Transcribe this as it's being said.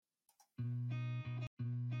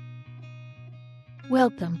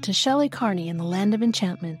Welcome to Shelley Carney in the Land of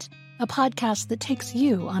Enchantment, a podcast that takes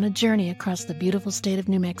you on a journey across the beautiful state of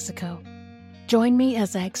New Mexico. Join me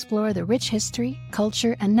as I explore the rich history,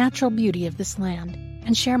 culture, and natural beauty of this land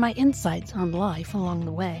and share my insights on life along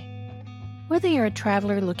the way. Whether you're a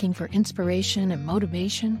traveler looking for inspiration and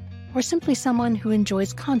motivation, or simply someone who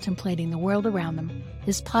enjoys contemplating the world around them,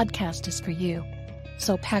 this podcast is for you.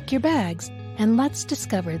 So pack your bags and let's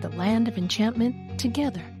discover the Land of Enchantment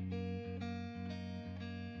together.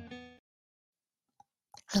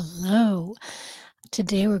 Hello.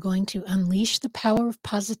 Today we're going to unleash the power of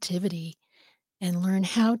positivity and learn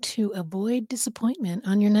how to avoid disappointment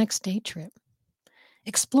on your next day trip.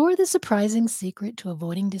 Explore the surprising secret to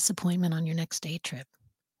avoiding disappointment on your next day trip.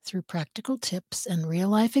 Through practical tips and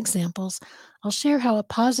real-life examples, I'll share how a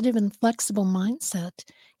positive and flexible mindset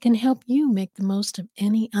can help you make the most of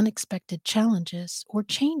any unexpected challenges or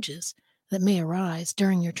changes that may arise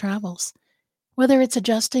during your travels. Whether it's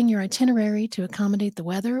adjusting your itinerary to accommodate the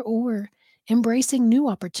weather or embracing new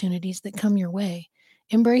opportunities that come your way,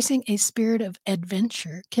 embracing a spirit of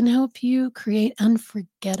adventure can help you create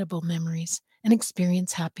unforgettable memories and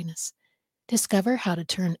experience happiness. Discover how to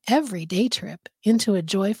turn every day trip into a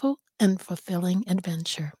joyful and fulfilling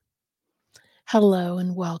adventure. Hello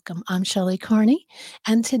and welcome. I'm Shelley Carney,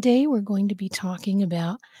 and today we're going to be talking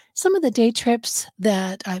about some of the day trips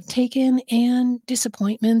that I've taken and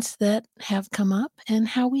disappointments that have come up and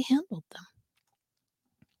how we handled them.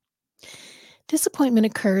 Disappointment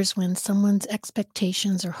occurs when someone's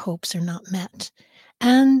expectations or hopes are not met,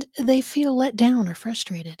 and they feel let down or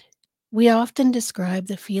frustrated. We often describe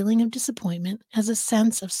the feeling of disappointment as a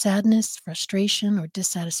sense of sadness, frustration, or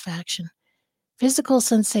dissatisfaction. Physical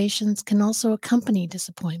sensations can also accompany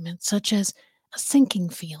disappointment, such as a sinking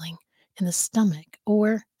feeling in the stomach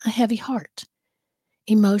or a heavy heart.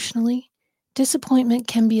 Emotionally, disappointment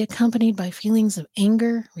can be accompanied by feelings of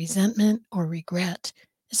anger, resentment, or regret,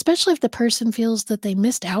 especially if the person feels that they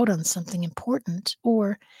missed out on something important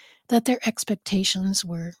or that their expectations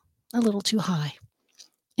were a little too high.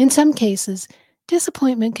 In some cases,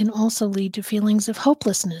 disappointment can also lead to feelings of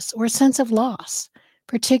hopelessness or a sense of loss,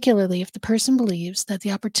 particularly if the person believes that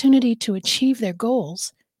the opportunity to achieve their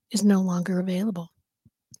goals is no longer available.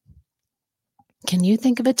 Can you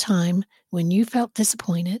think of a time when you felt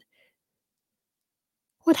disappointed?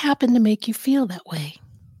 What happened to make you feel that way?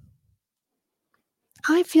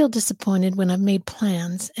 I feel disappointed when I've made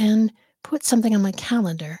plans and put something on my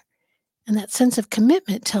calendar, and that sense of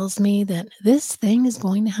commitment tells me that this thing is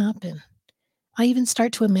going to happen. I even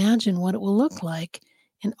start to imagine what it will look like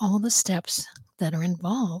and all the steps that are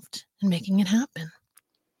involved in making it happen.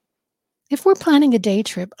 If we're planning a day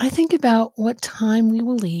trip, I think about what time we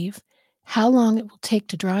will leave, how long it will take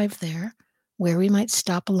to drive there, where we might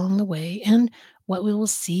stop along the way, and what we will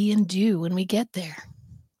see and do when we get there.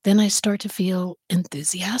 Then I start to feel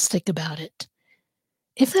enthusiastic about it.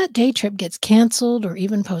 If that day trip gets canceled or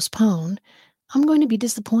even postponed, I'm going to be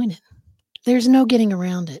disappointed. There's no getting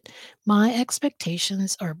around it. My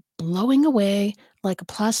expectations are blowing away like a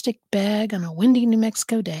plastic bag on a windy New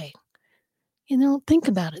Mexico day. Think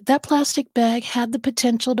about it. That plastic bag had the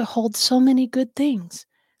potential to hold so many good things,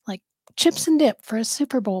 like chips and dip for a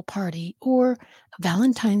Super Bowl party or a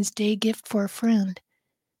Valentine's Day gift for a friend.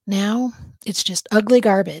 Now, it's just ugly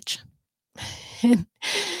garbage.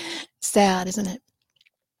 Sad, isn't it?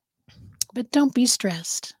 But don't be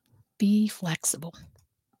stressed. Be flexible.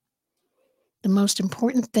 The most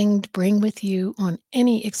important thing to bring with you on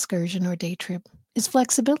any excursion or day trip is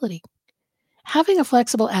flexibility. Having a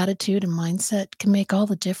flexible attitude and mindset can make all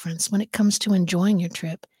the difference when it comes to enjoying your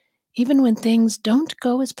trip, even when things don't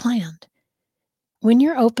go as planned. When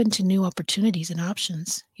you're open to new opportunities and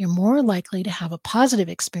options, you're more likely to have a positive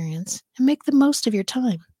experience and make the most of your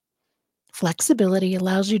time. Flexibility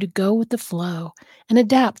allows you to go with the flow and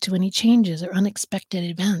adapt to any changes or unexpected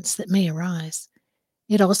events that may arise.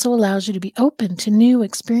 It also allows you to be open to new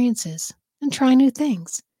experiences and try new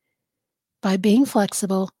things. By being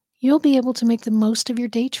flexible, you'll be able to make the most of your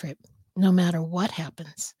day trip, no matter what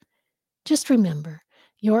happens. Just remember,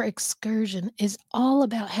 your excursion is all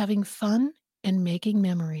about having fun and making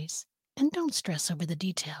memories, and don't stress over the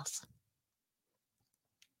details.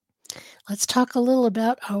 Let's talk a little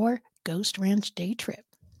about our Ghost Ranch day trip.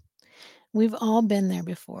 We've all been there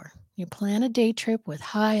before. You plan a day trip with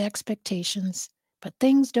high expectations, but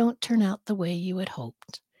things don't turn out the way you had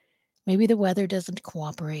hoped. Maybe the weather doesn't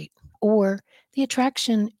cooperate, or the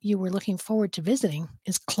attraction you were looking forward to visiting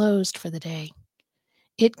is closed for the day.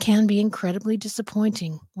 It can be incredibly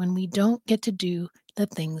disappointing when we don't get to do the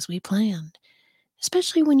things we planned,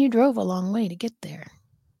 especially when you drove a long way to get there.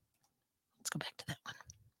 Let's go back to that one.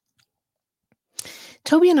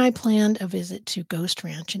 Toby and I planned a visit to Ghost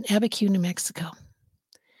Ranch in Abiquiu, New Mexico.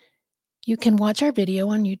 You can watch our video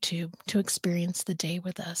on YouTube to experience the day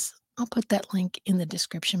with us. I'll put that link in the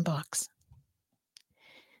description box.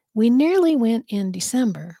 We nearly went in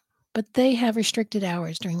December, but they have restricted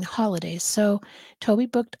hours during the holidays, so Toby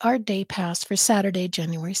booked our day pass for Saturday,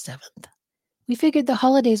 January 7th. We figured the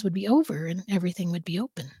holidays would be over and everything would be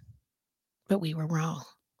open, but we were wrong.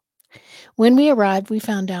 When we arrived, we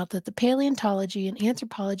found out that the paleontology and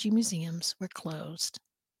anthropology museums were closed.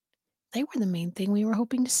 They were the main thing we were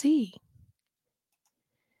hoping to see.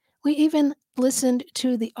 We even listened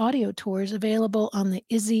to the audio tours available on the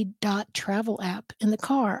Izzy.travel app in the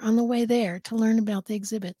car on the way there to learn about the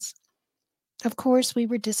exhibits. Of course, we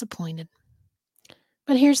were disappointed.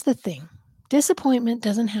 But here's the thing: disappointment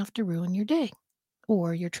doesn't have to ruin your day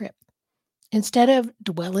or your trip. Instead of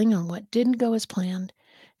dwelling on what didn't go as planned,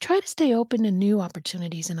 try to stay open to new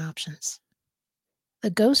opportunities and options. The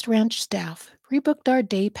Ghost Ranch staff rebooked our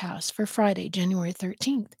day pass for Friday, January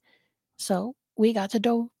 13th. So we got to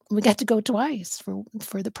go twice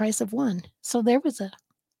for the price of one. So there was a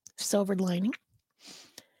silver lining.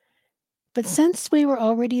 But since we were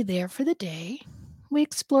already there for the day, we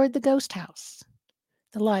explored the ghost house,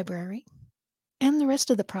 the library, and the rest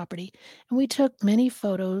of the property, and we took many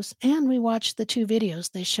photos and we watched the 2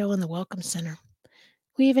 videos they show in the Welcome Center.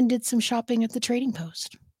 We even did some shopping at the Trading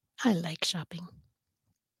Post. I like shopping.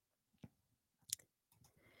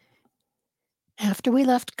 After we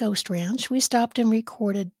left Ghost Ranch, we stopped and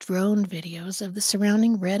recorded drone videos of the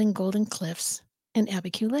surrounding red and golden cliffs and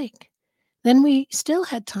Abiquiu Lake. Then we still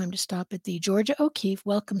had time to stop at the Georgia O'Keeffe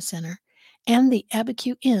Welcome Center and the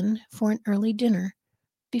Abiquiu Inn for an early dinner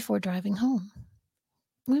before driving home.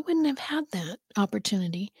 We wouldn't have had that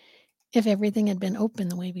opportunity if everything had been open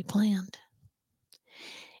the way we planned.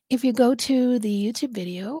 If you go to the YouTube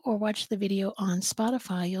video or watch the video on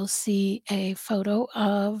Spotify, you'll see a photo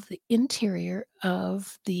of the interior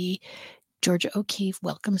of the Georgia O'Keeffe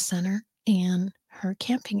Welcome Center and her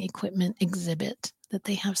camping equipment exhibit that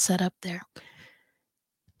they have set up there.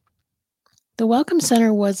 The Welcome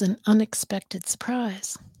Center was an unexpected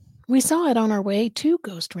surprise. We saw it on our way to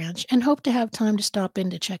Ghost Ranch and hoped to have time to stop in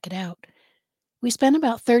to check it out. We spent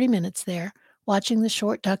about 30 minutes there watching the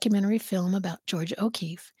short documentary film about Georgia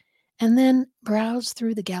O'Keeffe and then browsed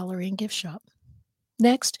through the gallery and gift shop.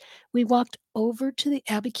 Next, we walked over to the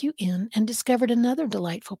Abiquiu Inn and discovered another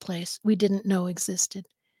delightful place we didn't know existed.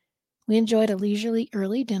 We enjoyed a leisurely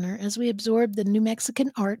early dinner as we absorbed the New Mexican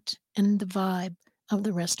art and the vibe of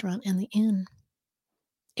the restaurant and the inn.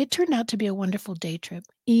 It turned out to be a wonderful day trip,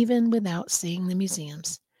 even without seeing the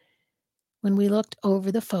museums. When we looked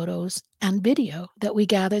over the photos and video that we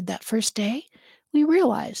gathered that first day, we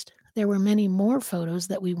realized there were many more photos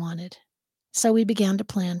that we wanted. So we began to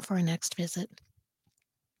plan for our next visit.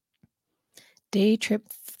 Day trip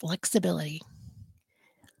flexibility.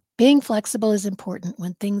 Being flexible is important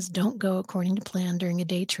when things don't go according to plan during a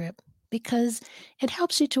day trip because it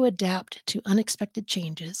helps you to adapt to unexpected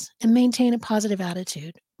changes and maintain a positive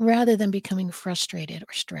attitude rather than becoming frustrated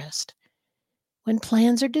or stressed. When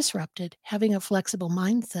plans are disrupted, having a flexible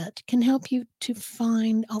mindset can help you to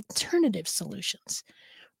find alternative solutions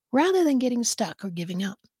rather than getting stuck or giving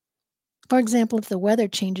up. For example, if the weather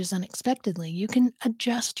changes unexpectedly, you can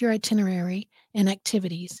adjust your itinerary and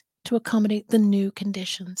activities to accommodate the new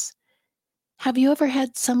conditions. Have you ever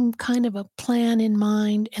had some kind of a plan in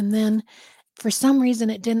mind and then for some reason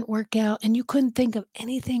it didn't work out and you couldn't think of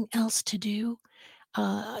anything else to do?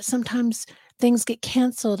 Sometimes things get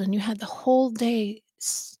canceled and you had the whole day,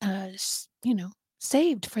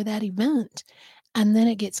 saved for that event, and then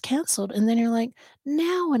it gets canceled, and then you're like,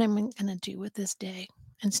 now what am I going to do with this day?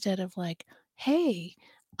 Instead of like, hey,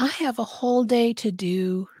 I have a whole day to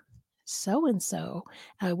do so and so.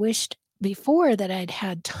 I wished before that I'd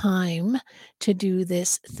had time to do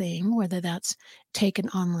this thing, whether that's take an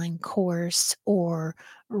online course or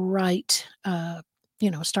write,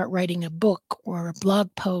 start writing a book or a blog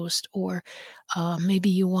post, or maybe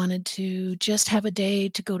you wanted to just have a day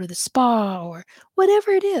to go to the spa or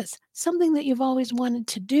whatever it is, something that you've always wanted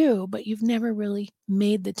to do, but you've never really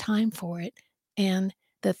made the time for it. And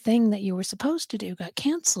the thing that you were supposed to do got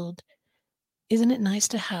canceled. Isn't it nice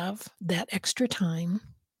to have that extra time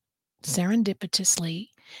serendipitously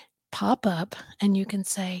pop up and you can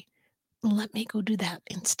say, let me go do that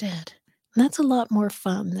instead? And that's a lot more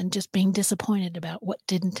fun than just being disappointed about what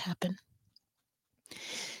didn't happen.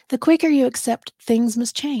 The quicker you accept things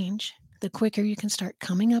must change, the quicker you can start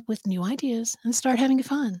coming up with new ideas and start having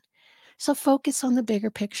fun. So focus on the bigger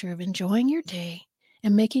picture of enjoying your day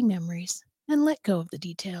and making memories and let go of the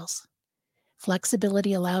details.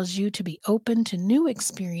 Flexibility allows you to be open to new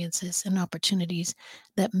experiences and opportunities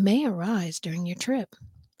that may arise during your trip,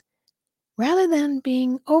 rather than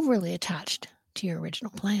being overly attached to your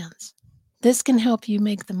original plans. This can help you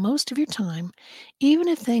make the most of your time, even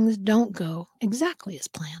if things don't go exactly as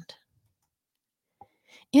planned.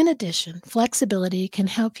 In addition, flexibility can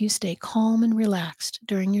help you stay calm and relaxed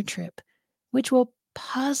during your trip, which will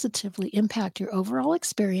positively impact your overall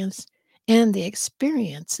experience and the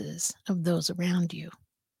experiences of those around you.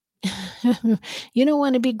 You don't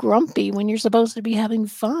want to be grumpy when you're supposed to be having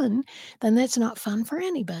fun, then that's not fun for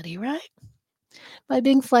anybody, right? By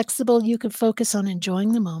being flexible, you can focus on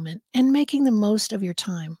enjoying the moment and making the most of your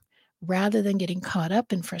time rather than getting caught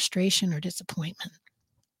up in frustration or disappointment.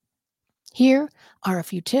 Here are a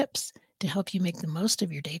few tips to help you make the most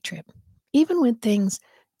of your day trip, even when things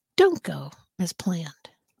don't go as planned.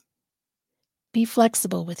 Be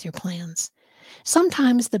flexible with your plans.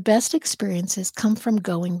 Sometimes the best experiences come from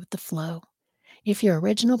going with the flow. If your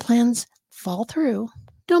original plans fall through,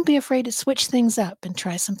 don't be afraid to switch things up and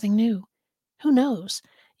try something new. Who knows?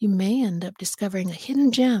 You may end up discovering a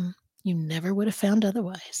hidden gem you never would have found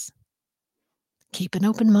otherwise. Keep an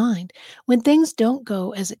open mind. When things don't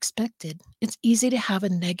go as expected, it's easy to have a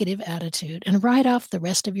negative attitude and write off the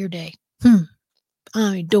rest of your day.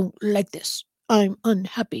 I don't like this. I'm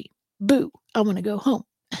unhappy. Boo, I want to go home.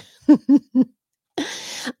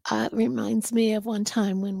 It reminds me of one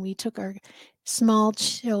time when we took our small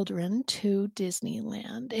children to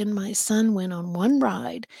Disneyland, and my son went on one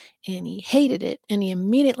ride and he hated it and he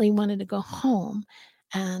immediately wanted to go home.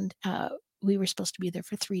 And we were supposed to be there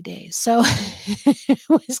for 3 days. So it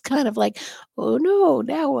was kind of like, oh no,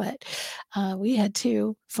 now what? We had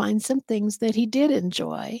to find some things that he did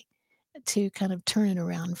enjoy to kind of turn it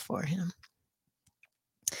around for him.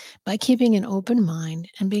 By keeping an open mind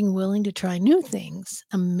and being willing to try new things,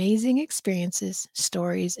 amazing experiences,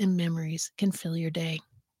 stories, and memories can fill your day.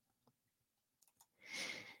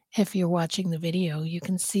 If you're watching the video, you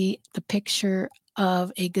can see the picture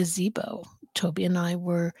of a gazebo. Toby and I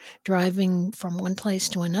were driving from one place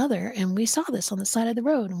to another, and we saw this on the side of the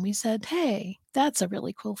road, and we said, "Hey, that's a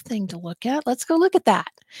really cool thing to look at. Let's go look at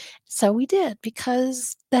that." So we did,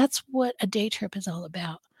 because that's what a day trip is all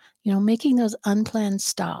about. Making those unplanned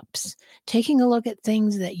stops, taking a look at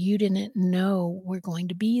things that you didn't know were going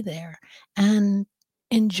to be there, and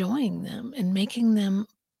enjoying them and making them,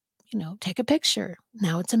 take a picture.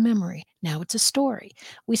 Now it's a memory. Now it's a story.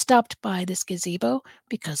 We stopped by this gazebo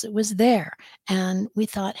because it was there. And we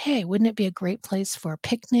thought, hey, wouldn't it be a great place for a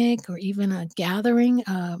picnic or even a gathering?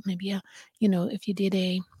 Maybe if you did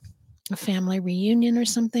a family reunion or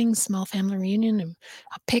something, small family reunion,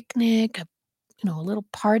 a picnic, a little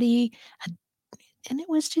party. a- And it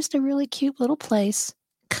was just a really cute little place,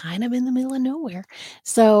 kind of in the middle of nowhere.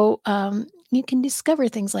 So you can discover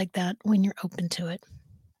things like that when you're open to it.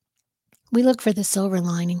 We look for the silver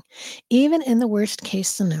lining. Even in the worst case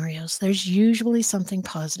scenarios, there's usually something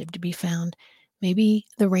positive to be found. Maybe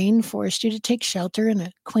the rain forced you to take shelter in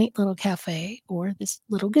a quaint little cafe or this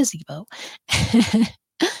little gazebo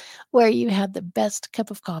where you had the best cup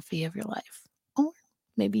of coffee of your life. Or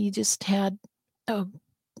maybe you just had a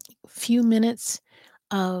few minutes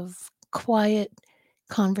of quiet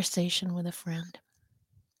conversation with a friend.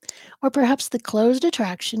 Or perhaps the closed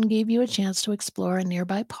attraction gave you a chance to explore a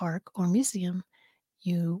nearby park or museum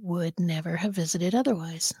you would never have visited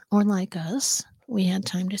otherwise. Or like us, we had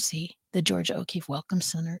time to see the Georgia O'Keeffe Welcome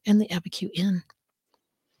Center and the Abiquiu Inn.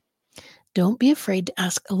 Don't be afraid to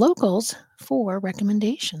ask locals for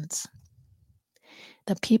recommendations.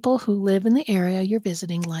 The people who live in the area you're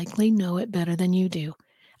visiting likely know it better than you do.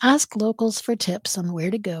 Ask locals for tips on where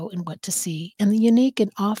to go and what to see, and the unique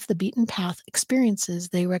and off the beaten path experiences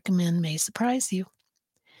they recommend may surprise you.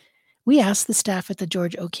 We asked the staff at the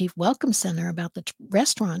George O'Keeffe Welcome Center about the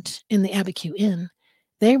restaurant in the Abiquiu Inn.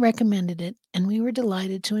 They recommended it, and we were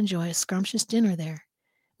delighted to enjoy a scrumptious dinner there.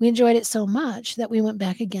 We enjoyed it so much that we went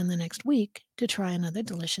back again the next week to try another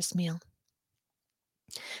delicious meal.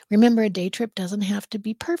 Remember, a day trip doesn't have to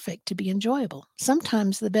be perfect to be enjoyable.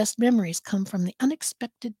 Sometimes the best memories come from the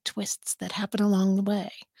unexpected twists that happen along the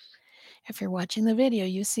way. If you're watching the video,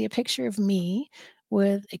 you see a picture of me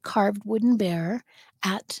with a carved wooden bear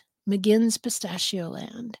at McGinn's Pistachio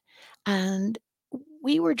Land. And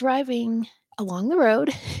we were driving along the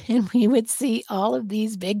road and we would see all of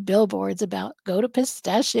these big billboards about go to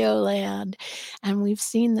Pistachio Land. And we've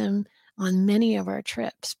seen them on many of our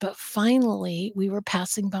trips. But finally, we were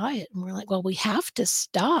passing by it and we're like, well, we have to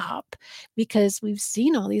stop because we've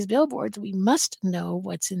seen all these billboards. We must know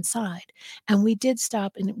what's inside. And we did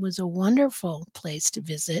stop, and it was a wonderful place to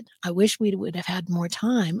visit. I wish we would have had more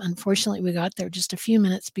time. Unfortunately, we got there just a few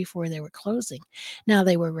minutes before they were closing. Now,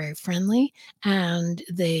 they were very friendly and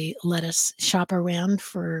they let us shop around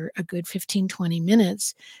for a good 15, 20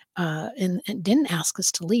 minutes and didn't ask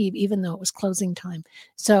us to leave, even though it was closing time.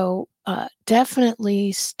 So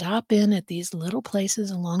definitely stop in at these little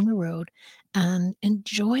places along the road and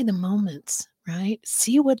enjoy the moments, right?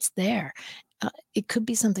 See what's there. It could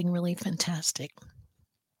be something really fantastic.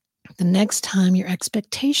 The next time your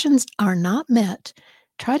expectations are not met,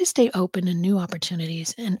 try to stay open to new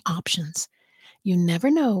opportunities and options. You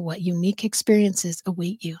never know what unique experiences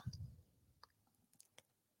await you.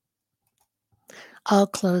 I'll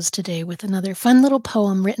close today with another fun little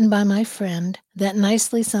poem written by my friend that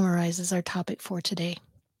nicely summarizes our topic for today.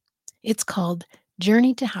 It's called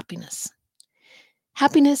Journey to Happiness.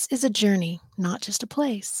 Happiness is a journey, not just a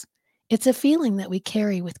place. It's a feeling that we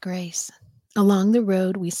carry with grace. Along the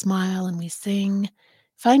road, we smile and we sing,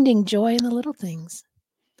 finding joy in the little things.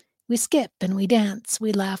 We skip and we dance,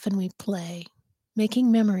 we laugh and we play,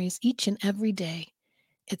 making memories each and every day.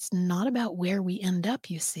 It's not about where we end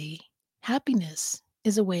up, you see. Happiness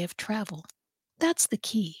is a way of travel. That's the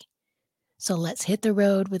key. So let's hit the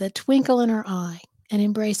road with a twinkle in our eye and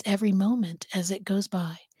embrace every moment as it goes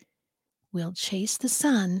by. We'll chase the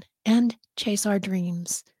sun and chase our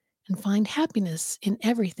dreams and find happiness in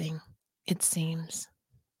everything, it seems.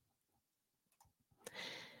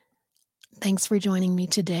 Thanks for joining me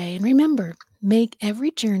today. And remember, make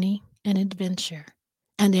every journey an adventure,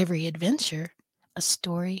 and every adventure a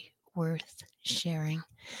story worth sharing.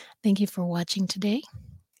 Thank you for watching today,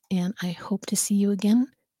 and I hope to see you again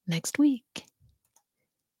next week.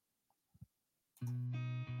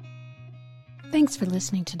 Thanks for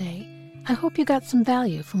listening today. I hope you got some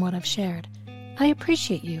value from what I've shared. I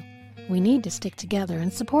appreciate you. We need to stick together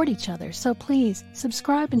and support each other, so please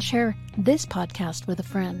subscribe and share this podcast with a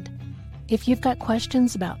friend. If you've got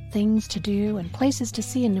questions about things to do and places to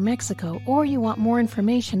see in New Mexico, or you want more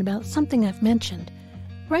information about something I've mentioned,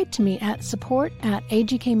 write to me at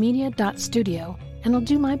support@agkmedia.studio, and I'll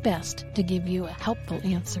do my best to give you a helpful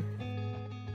answer.